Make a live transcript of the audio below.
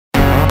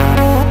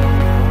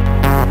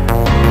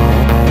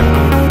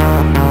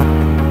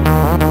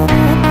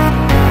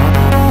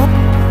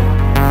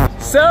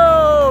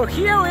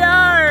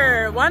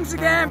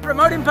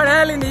in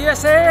Padel in the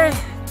USA.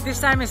 This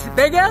time it's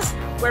Vegas.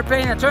 We're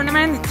playing a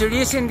tournament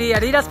introducing the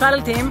ADIDAS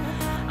Padel Team.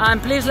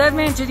 And please let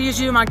me introduce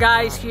you my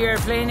guys here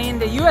playing in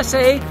the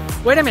USA.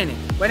 Wait a minute.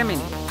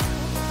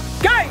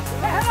 Guys,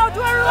 say hello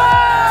to everyone!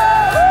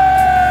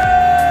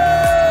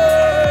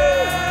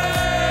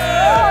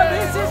 Oh,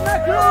 this is my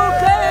crew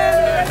playing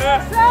in the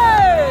USA!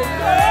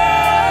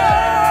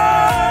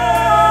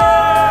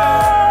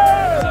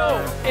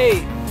 Hey,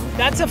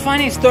 that's a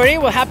funny story.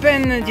 What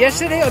happened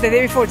yesterday or the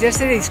day before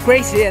yesterday is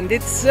crazy, and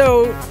it's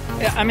so,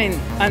 I mean,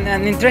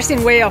 an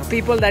interesting way of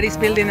people that is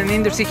building an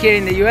industry here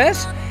in the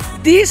US.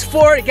 These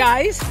four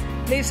guys,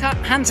 please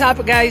hands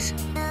up guys,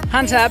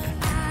 hands up.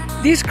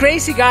 These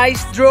crazy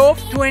guys drove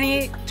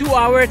 22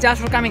 hours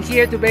just for coming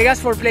here to Vegas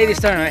for play this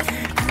tournament.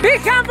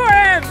 Big hand for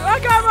him! Oh,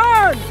 come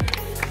on!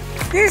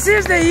 This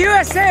is the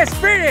USA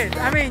spirit.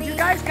 I mean, you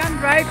guys can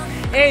drive.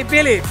 Hey,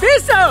 Billy,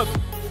 Bishop!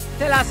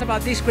 Tell us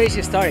about this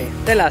crazy story.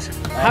 Tell us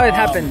how it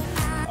happened.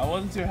 I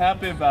wasn't too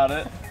happy about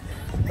it.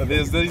 But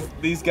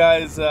these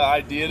guys'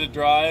 idea to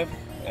drive,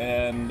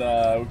 and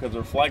because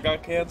their flight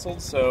got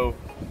canceled, so...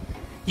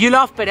 You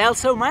love Padel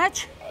so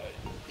much?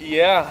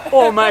 Yeah.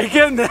 Oh my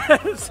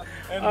goodness!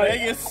 And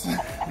Vegas.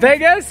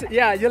 Vegas?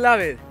 Yeah, you love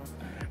it.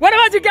 What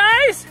about you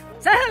guys?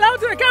 Say hello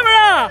to the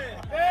camera!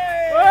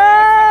 Hey.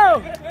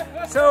 Whoa!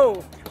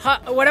 So,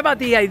 what about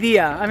the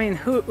idea? I mean,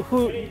 who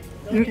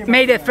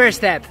made the first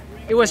step?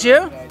 It was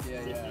you?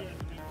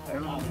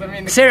 I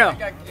mean, the Zero.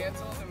 flight got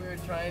canceled and we were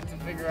trying to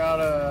figure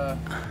out a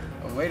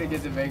way to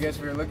get to Vegas.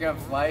 We were looking at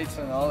flights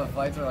and all the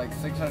flights were like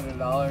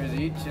 $600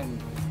 each, and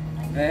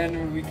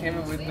then we came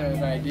up with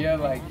an idea,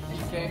 like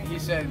he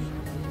said,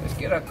 let's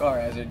get a car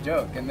as a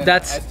joke. And then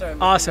That's I started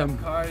looking awesome.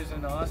 up cars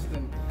in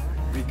Austin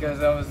because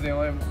that was the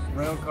only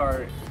rental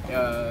car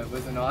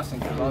was in Austin,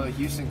 because all the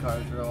Houston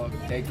cars were all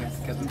taken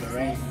because of the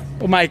rain.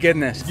 Oh my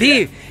goodness.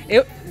 Yeah.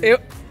 It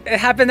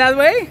happened that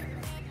way?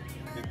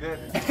 It did.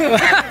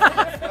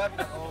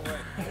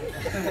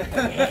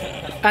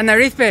 And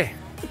Arispe,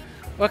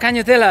 what can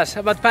you tell us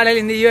about padel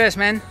in the US,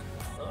 man?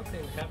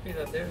 Nothing. Happy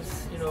that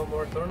there's,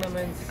 more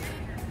tournaments.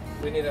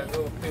 We need a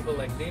group of people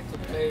like this to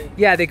play.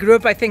 Yeah, the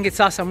group, I think it's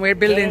awesome. We're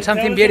building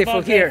something beautiful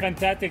about here. That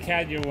fantastic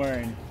hat you're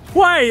wearing.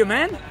 Who are you,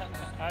 man?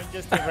 I'm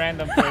just a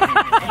random person.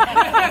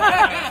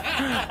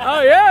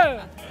 Oh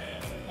yeah.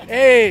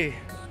 Hey,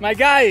 my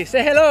guy,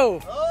 say hello.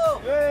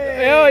 Oh,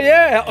 hey. Oh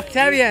yeah,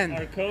 Octavian.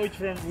 Our coach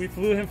we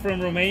flew him from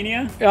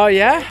Romania. Oh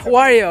yeah, who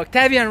are you?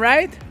 Octavian,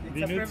 right?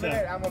 it's a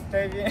privilege. I'm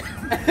Octavian.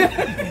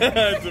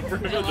 It's a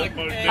privilege.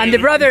 And the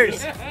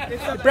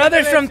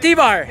brothers from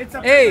T-Bar.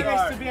 Hey,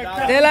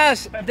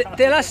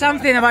 tell us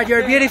something about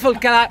your beautiful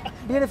club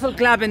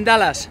in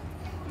Dallas.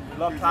 We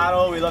love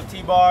paddle, we love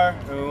T-Bar,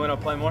 and we want to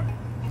play more.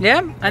 Yeah,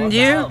 and more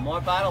you? Paddle,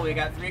 more paddle. We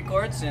got 3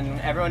 courts, and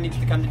everyone needs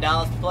to come to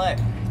Dallas to play.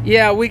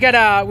 Yeah, we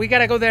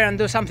gotta go there and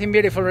do something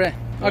beautiful. Okay.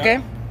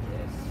 Yes.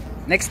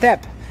 Next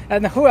step.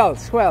 And who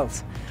else?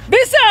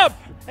 Bishop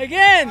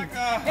again.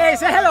 Hey,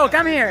 say hello.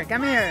 Come here. Hi,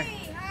 everyone.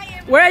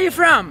 Where are you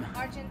from?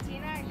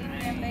 Argentina. I live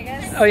in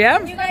Vegas. Oh yeah.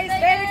 You guys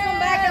better come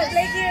back and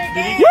play here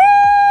again. Woo!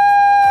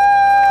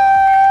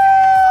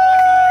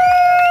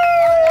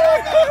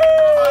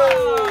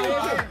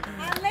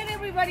 And let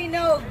everybody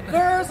know,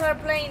 girls are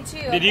playing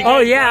too. Oh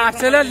yeah,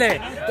 absolutely.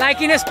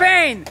 Like in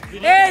Spain.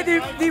 Hey,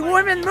 the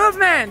women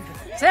movement.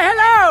 Say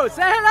hello,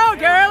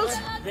 girls.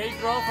 They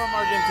drove from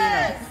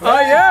Argentina.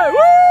 Oh yeah,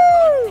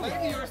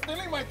 woo! You're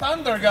stealing my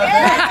thunder, guys.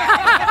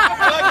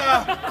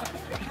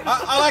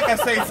 I like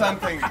to say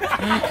something.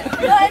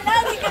 Well,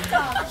 now we can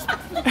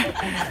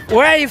talk.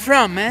 Where are you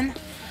from, man?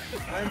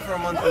 I'm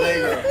from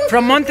Montenegro.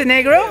 From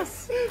Montenegro?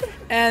 Yes.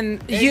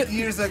 And 8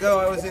 years ago,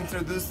 I was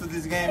introduced to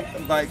this game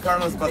by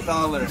Carlos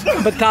Bataller.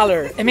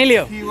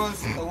 Emilio. He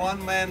was a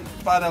one-man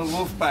paddle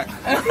wolf pack.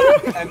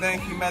 And then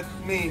he met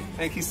me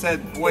and he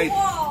said, wait,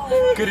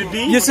 could it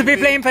be? Used to be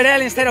playing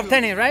padel instead of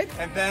tennis, right?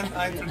 And then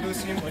I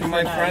introduced him to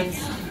my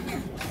friends,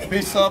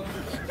 Bishop,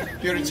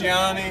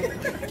 Giorgiani,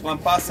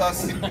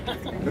 Lampasas,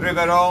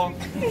 Riverol.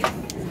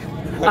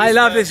 I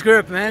love this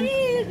group, man.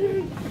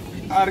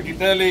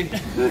 Architelli,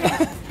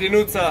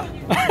 Dinuza,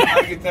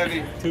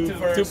 Architelli,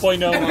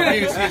 2.0.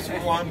 He's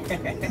one,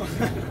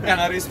 and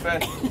Arispe.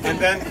 And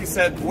then he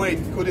said, wait,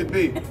 could it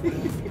be?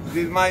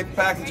 Did my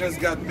pack just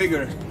got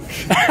bigger?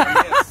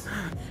 Yes.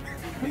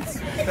 It's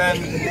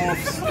 10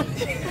 wolves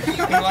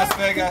in Las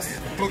Vegas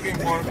looking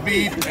for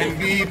beep and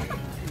beep.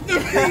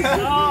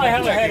 Oh, I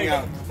have a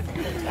headache.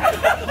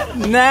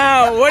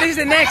 Now, what is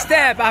the next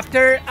step?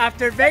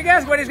 After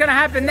Vegas, what is going to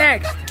happen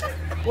next?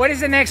 What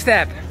is the next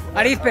step?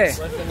 Arispe.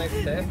 What's the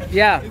next step?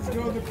 Yeah. I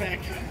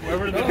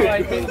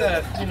think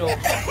that,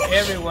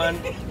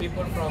 everyone,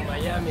 people from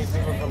Miami,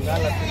 people from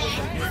Dallas, people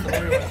from Houston,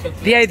 everyone should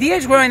The idea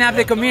is growing up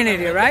the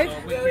community, right?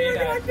 we create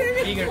a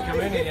bigger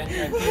community and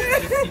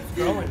keep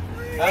growing.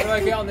 How do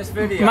I get on this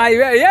video?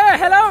 Yeah,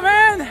 hello,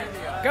 man.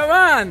 Come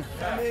on.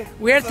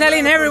 We are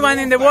telling everyone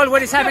in the world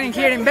what is happening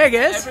here in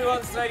Vegas.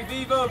 Everyone say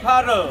Viva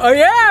Paddle! Oh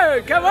yeah,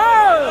 come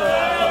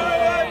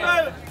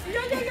on.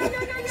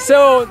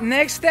 So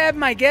next step,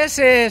 my guess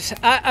is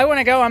I want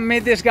to go and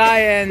meet this guy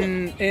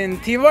in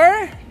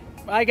T-Bar.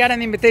 I got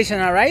an invitation,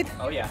 all right?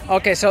 Oh yeah.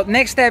 Okay, so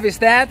next step is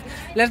that.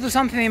 Let's do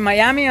something in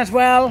Miami as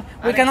well.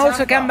 We can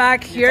also come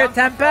back here at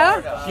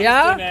Tampa.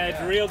 Yeah.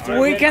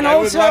 We can I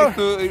would also. like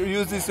to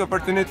use this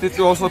opportunity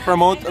to also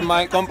promote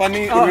my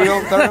company,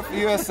 Real Turf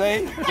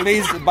USA.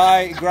 Please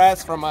buy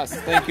grass from us.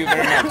 Thank you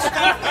very much.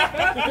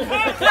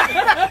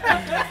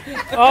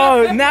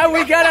 Oh, now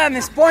we got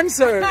a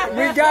sponsor.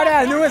 We got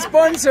a new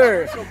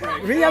sponsor.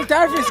 Real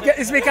Turf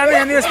is becoming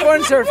a new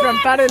sponsor from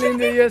Padel in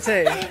the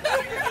USA.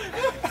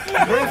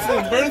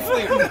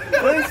 Bernstein,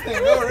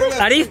 no, really.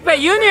 Arispe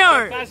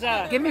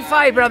Junior! Give me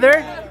 5,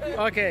 brother.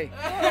 Okay.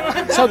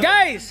 So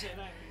guys,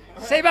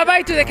 say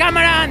bye-bye to the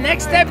camera.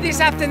 Next step this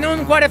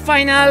afternoon,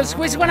 quarterfinals.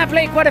 Who's gonna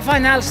play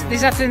quarterfinals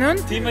this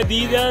afternoon? Team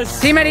Adidas.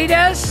 Team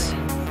Adidas.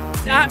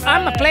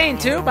 I'm playing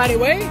too, by the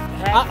way.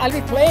 I'll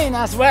be playing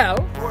as well.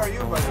 Who are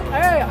you, by the way?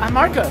 Hey, I'm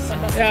Marcos.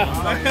 Yeah.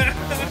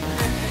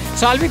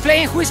 So I'll be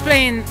playing. Who is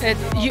playing?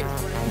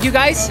 You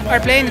guys are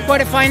playing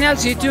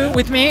quarterfinals. You two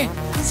with me.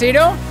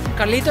 Ciro,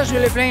 Carlitos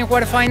will be playing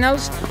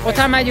quarterfinals. What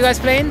time are you guys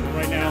playing?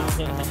 Right now.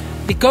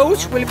 The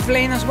coach will be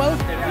playing as well.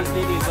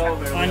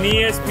 On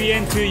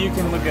ESPN2, you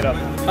can look it up.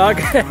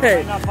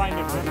 Okay. Not find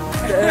it.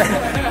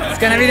 It's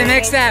gonna be the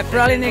next step,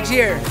 probably next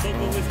year.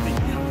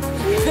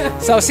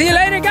 So see you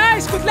later,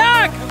 guys. Good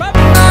luck. Bye.